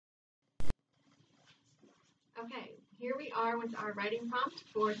Okay, here we are with our writing prompt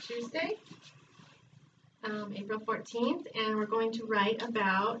for Tuesday, April 14th, and we're going to write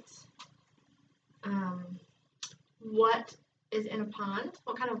about what is in a pond,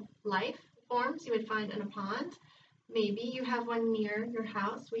 what kind of life forms you would find in a pond. Maybe you have one near your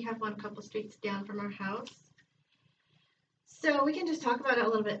house. We have one a couple streets down from our house. So we can just talk about it a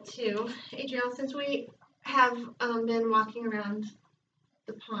little bit too. Adrielle, since we have been walking around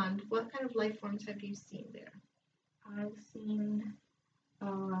the pond, what kind of life forms have you seen there? I've seen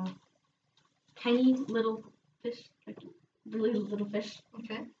tiny little fish, like really little fish.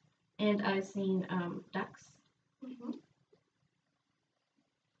 Okay. And I've seen ducks. Mm-hmm.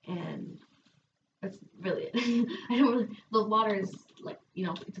 And that's really it. I don't really. The water is like,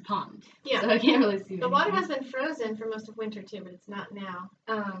 it's a pond. Yeah. So I can't really see. The water has been frozen for most of winter too, but it's not now.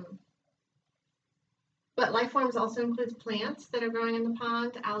 But life forms also includes plants that are growing in the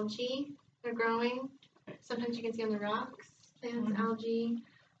pond, algae that are growing. Sometimes you can see on the rocks, plants, algae.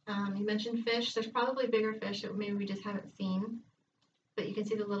 You mentioned fish. There's probably bigger fish that maybe we just haven't seen, but you can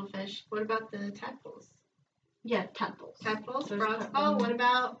see the little fish. What about the tadpoles? Yeah, tadpoles. Tadpoles, frogs. Oh, what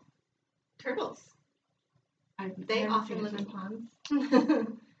about turtles? They often live in ponds.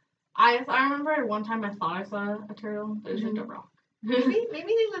 I remember one time I thought I saw a turtle, but it was just a rock. maybe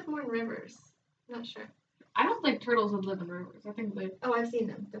they live more in rivers. I'm not sure. I don't think turtles would live in rivers. I think they. Oh, I've seen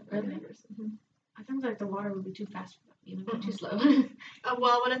them. Definitely in rivers. Mm-hmm. I think like the water would be too fast for them, too slow.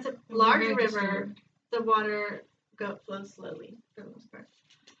 Well, when it's a large river, the water flows slowly for the most part.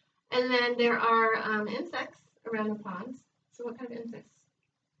 And then there are insects around the ponds. So what kind of insects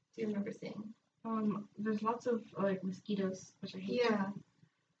do you remember seeing? There's lots of like mosquitoes, which I hate. Yeah,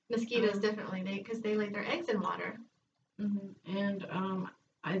 mosquitoes definitely. Because they lay their eggs in water. Mm-hmm. And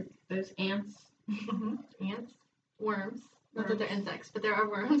there's ants. Mm-hmm. Ants, worms. Not that they're insects, but there are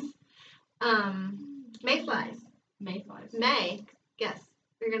worms. Mayflies. Yes,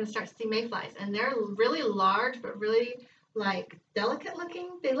 you're going to start to see mayflies, and they're really large, but really like delicate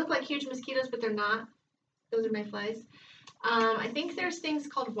looking. They look like huge mosquitoes, but they're not. Those are mayflies. I think there's things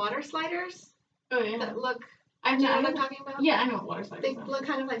called water sliders. Oh yeah. That look. Do you know what I'm talking about? Yeah, I know what water sliders They look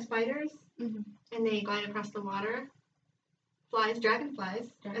kind of like spiders, and they glide across the water. Dragonflies.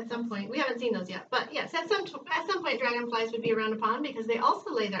 At some point. We haven't seen those yet, but yes, at some point, dragonflies would be around a pond because they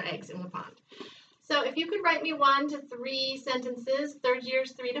also lay their eggs in the pond. So if you could write me 1 to 3 sentences, third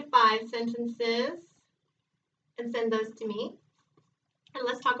years 3 to 5 sentences, and send those to me. And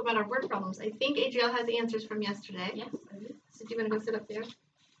let's talk about our word problems. I think Adrielle has answers from yesterday. Yes, I do. So do you want to go sit up there so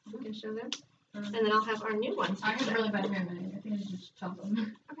we can show them? And then I'll have our new ones. I have really bad handwriting. I think I should just chop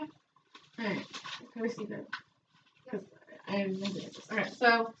them. Okay. Alright. Can we see that? Because I have no answers. Alright,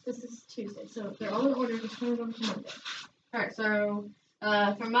 so this is Tuesday. So they're all in order. Just going to go to Monday. Alright, so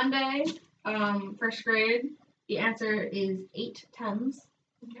for Monday, first grade, the answer is 8 tens.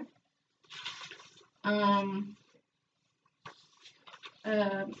 Okay.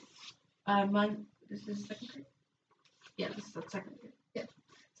 This is second grade? Yeah, this is second grade. Yeah.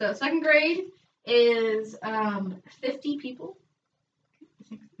 So second grade is 50 people.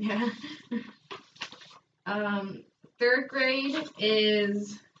 Yeah. Third grade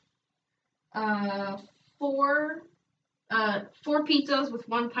is 4 pizzas with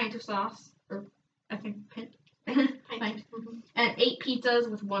 1 pint of sauce, or I think pint. Pint. Mm-hmm. And 8 pizzas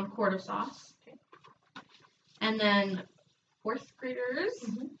with 1 quart of sauce. Okay. And then fourth graders,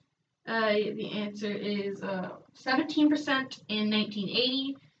 the answer is 17% in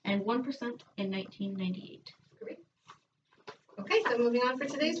 1980 and 1% in 1998. Great. Okay, so moving on for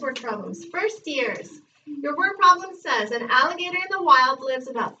today's word problems. First years. Your word problem says an alligator in the wild lives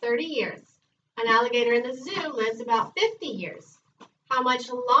about 30 years. An alligator in the zoo lives about 50 years. How much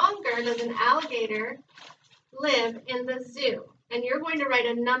longer does an alligator live in the zoo? And you're going to write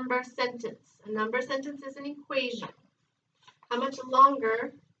a number sentence. A number sentence is an equation. How much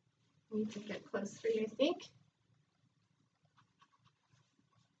longer? I need to get close for you, I think.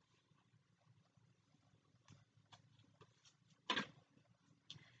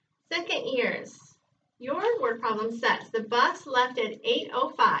 Second years. Your word problem says the bus left at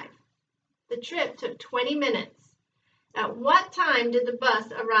 8:05. The trip took 20 minutes. At what time did the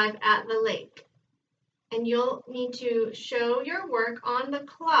bus arrive at the lake? And you'll need to show your work on the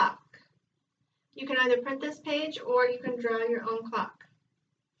clock. You can either print this page or you can draw your own clock.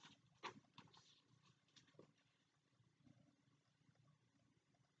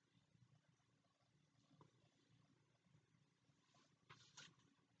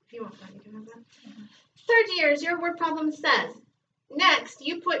 If you want that, you can have that. Third years, your word problem says, next,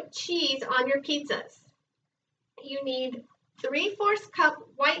 you put cheese on your pizzas. You need 3/4 cup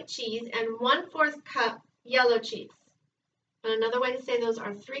white cheese and 1/4 cup yellow cheese. And another way to say those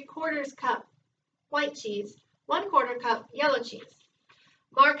are 3/4 cup white cheese, 1/4 cup yellow cheese.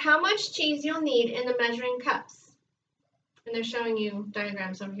 Mark how much cheese you'll need in the measuring cups. And they're showing you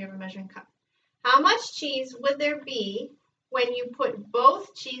diagrams over here of a measuring cup. How much cheese would there be when you put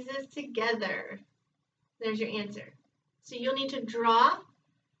both cheeses together? There's your answer. So you'll need to draw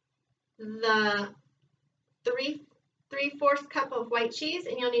the 3/4 cup of white cheese,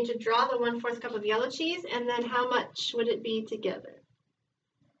 and you'll need to draw the 1/4 cup of yellow cheese, and then how much would it be together?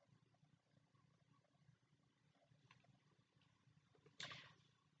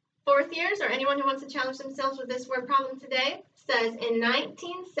 Fourth years, or anyone who wants to challenge themselves with this word problem today, says in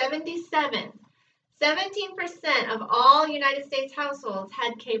 1977, 17% of all United States households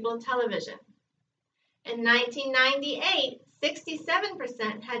had cable television. In 1998,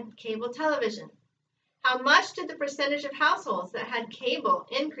 67% had cable television. How much did the percentage of households that had cable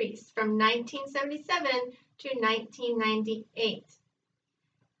increase from 1977 to 1998?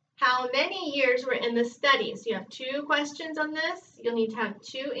 How many years were in the study? So you have 2 questions on this. You'll need to have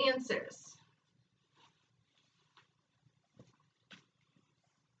 2 answers.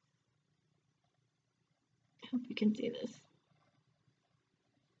 I hope you can see this.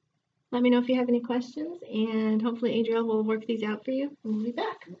 Let me know if you have any questions, and hopefully Adriel will work these out for you, and we'll be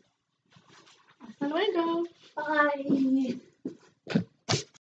back. Hasta luego. Bye.